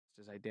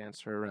as I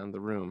danced her around the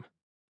room.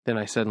 Then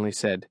I suddenly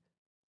said,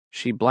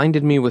 "She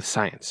blinded me with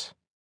science."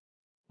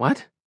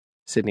 "What?"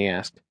 Sydney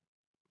asked.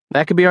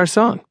 "That could be our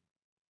song."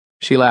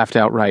 She laughed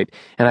outright,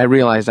 and I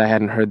realized I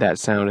hadn't heard that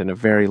sound in a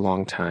very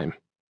long time.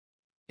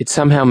 It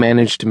somehow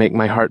managed to make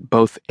my heart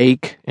both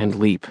ache and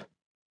leap.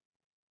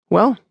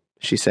 "Well,"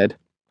 she said,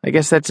 "I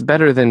guess that's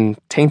better than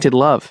tainted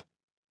love."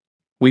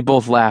 We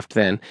both laughed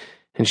then,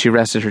 and she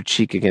rested her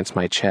cheek against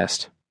my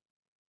chest.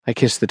 I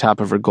kissed the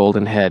top of her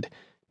golden head,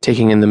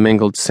 taking in the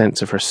mingled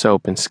scents of her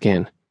soap and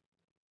skin.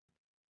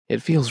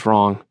 "It feels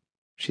wrong,"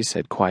 she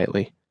said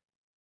quietly.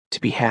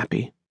 "To be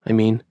happy, I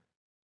mean,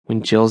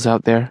 when Jill's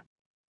out there."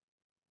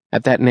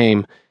 At that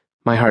name,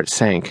 my heart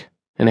sank,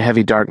 and a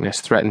heavy darkness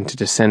threatened to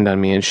descend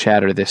on me and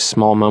shatter this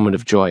small moment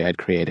of joy I'd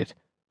created.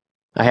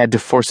 I had to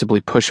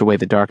forcibly push away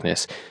the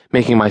darkness,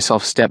 making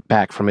myself step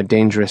back from a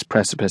dangerous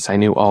precipice I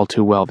knew all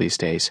too well these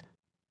days.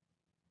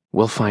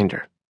 "We'll find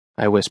her,"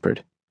 I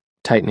whispered,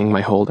 tightening my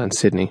hold on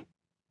Sydney.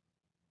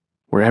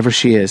 "Wherever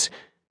she is,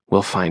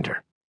 we'll find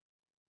her."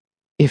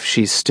 "If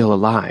she's still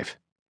alive,"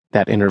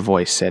 that inner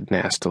voice said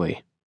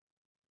nastily.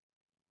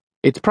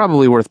 It's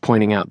probably worth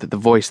pointing out that the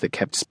voice that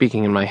kept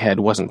speaking in my head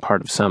wasn't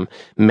part of some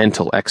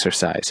mental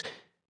exercise.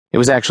 It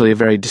was actually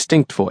a very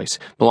distinct voice,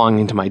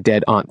 belonging to my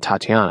dead Aunt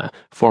Tatiana,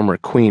 former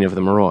Queen of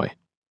the Moroi.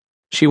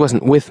 She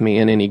wasn't with me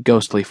in any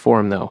ghostly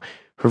form, though.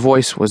 Her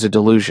voice was a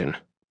delusion,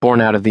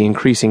 born out of the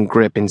increasing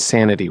grip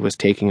insanity was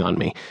taking on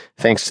me,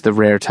 thanks to the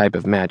rare type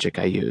of magic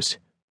I used.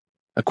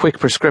 A quick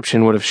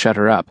prescription would have shut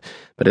her up,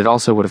 but it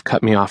also would have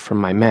cut me off from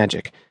my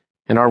magic,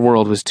 and our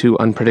world was too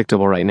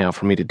unpredictable right now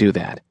for me to do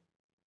that.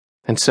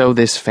 And so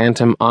this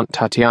phantom Aunt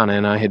Tatiana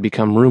and I had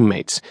become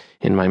roommates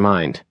in my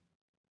mind.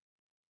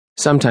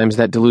 Sometimes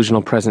that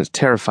delusional presence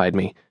terrified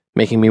me,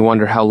 making me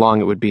wonder how long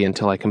it would be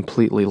until I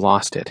completely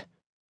lost it.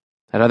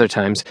 At other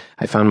times,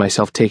 I found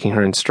myself taking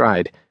her in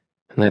stride,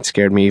 and that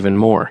scared me even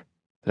more,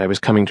 that I was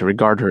coming to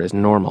regard her as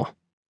normal.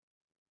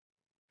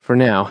 For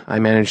now, I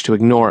managed to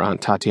ignore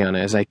Aunt Tatiana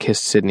as I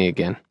kissed Sydney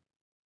again.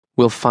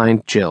 "We'll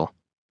find Jill,"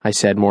 I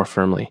said more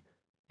firmly,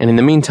 "and in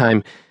the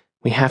meantime,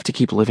 we have to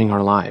keep living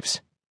our lives."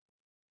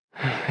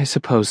 "I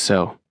suppose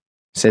so,"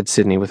 said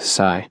Sydney with a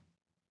sigh.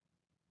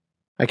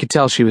 I could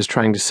tell she was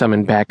trying to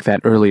summon back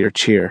that earlier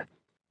cheer.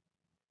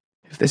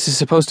 "If this is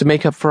supposed to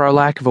make up for our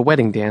lack of a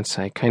wedding dance,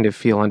 I kind of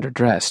feel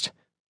underdressed.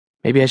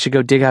 Maybe I should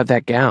go dig out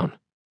that gown."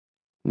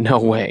 "No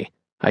way,"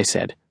 I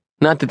said.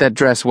 "Not that that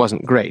dress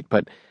wasn't great,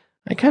 but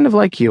I kind of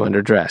like you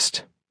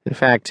underdressed. In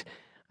fact,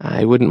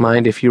 I wouldn't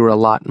mind if you were a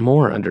lot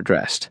more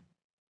underdressed."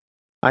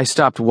 I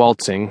stopped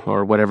waltzing,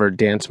 or whatever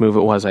dance move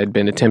it was I'd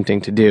been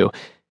attempting to do,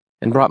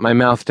 and brought my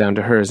mouth down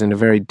to hers in a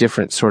very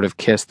different sort of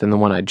kiss than the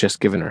one I'd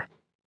just given her.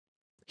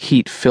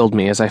 Heat filled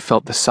me as I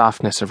felt the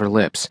softness of her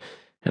lips,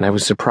 and I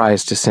was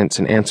surprised to sense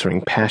an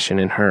answering passion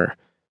in her.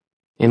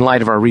 In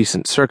light of our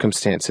recent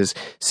circumstances,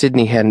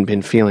 Sydney hadn't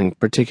been feeling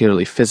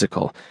particularly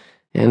physical,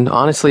 and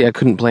honestly I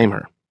couldn't blame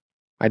her.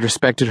 I'd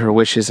respected her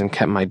wishes and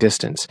kept my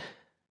distance,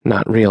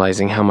 not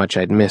realizing how much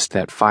I'd missed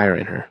that fire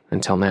in her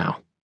until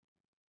now.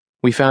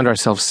 We found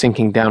ourselves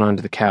sinking down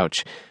onto the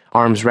couch,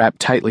 arms wrapped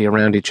tightly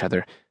around each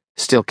other,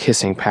 still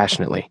kissing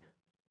passionately.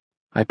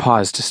 I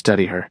paused to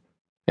study her,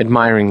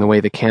 admiring the way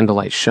the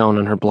candlelight shone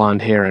on her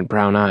blonde hair and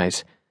brown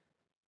eyes.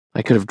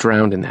 I could have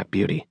drowned in that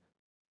beauty,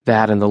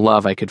 that and the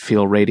love I could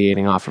feel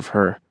radiating off of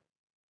her.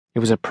 It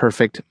was a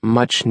perfect,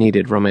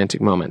 much-needed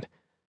romantic moment.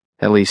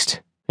 At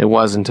least, it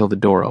was until the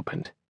door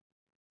opened.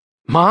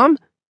 "Mom?"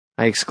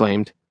 I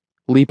exclaimed,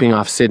 leaping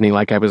off Sydney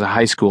like I was a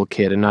high school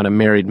kid and not a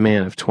married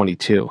man of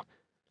 22.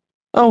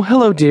 "Oh,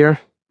 hello,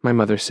 dear," my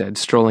mother said,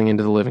 strolling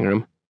into the living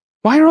room.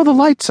 "Why are all the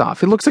lights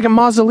off? It looks like a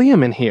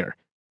mausoleum in here.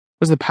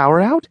 Was the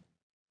power out?"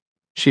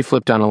 She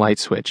flipped on a light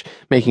switch,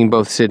 making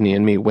both Sydney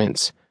and me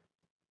wince.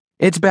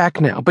 "It's back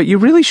now, but you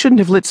really shouldn't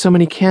have lit so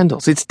many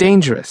candles. It's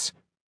dangerous."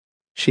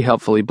 She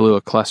helpfully blew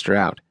a cluster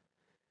out.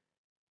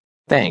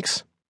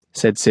 "Thanks,"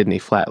 said Sydney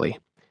flatly.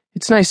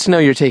 "It's nice to know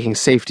you're taking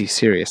safety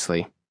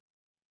seriously."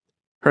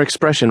 Her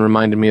expression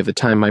reminded me of the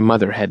time my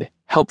mother had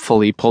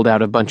helpfully pulled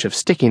out a bunch of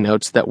sticky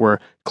notes that were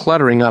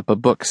cluttering up a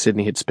book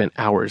Sydney had spent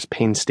hours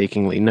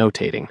painstakingly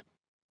notating.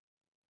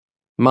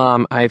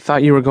 "Mom, I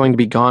thought you were going to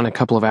be gone a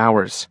couple of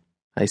hours,"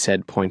 I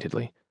said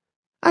pointedly.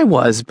 "I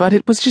was, but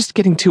it was just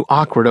getting too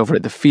awkward over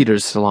at the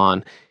feeder's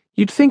salon.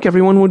 You'd think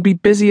everyone would be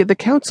busy at the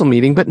council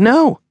meeting, but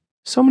no.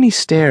 So many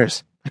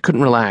stairs. I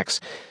couldn't relax,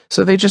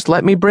 so they just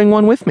let me bring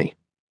one with me."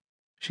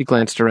 She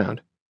glanced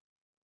around.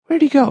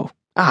 "Where'd he go?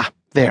 Ah,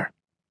 there."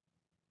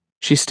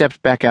 She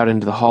stepped back out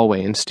into the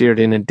hallway and steered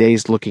in a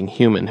dazed-looking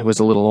human who was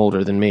a little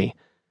older than me.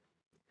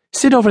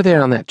 "Sit over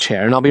there on that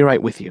chair, and I'll be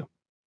right with you."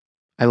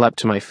 I leapt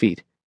to my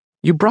feet.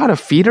 "You brought a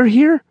feeder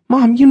here?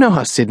 Mom, you know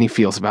how Sydney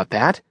feels about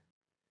that."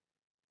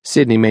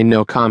 Sydney made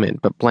no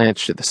comment but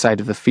blanched at the sight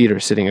of the feeder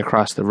sitting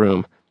across the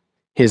room.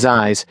 His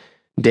eyes,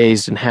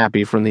 dazed and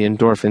happy from the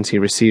endorphins he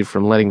received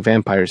from letting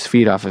vampires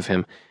feed off of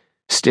him,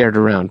 stared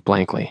around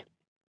blankly.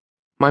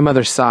 My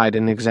mother sighed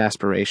in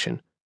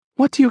exasperation.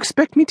 "What do you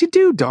expect me to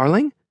do,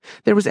 darling?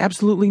 There was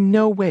absolutely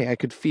no way I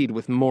could feed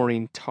with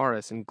Maureen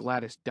Taurus and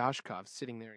Gladys Dashkov sitting there."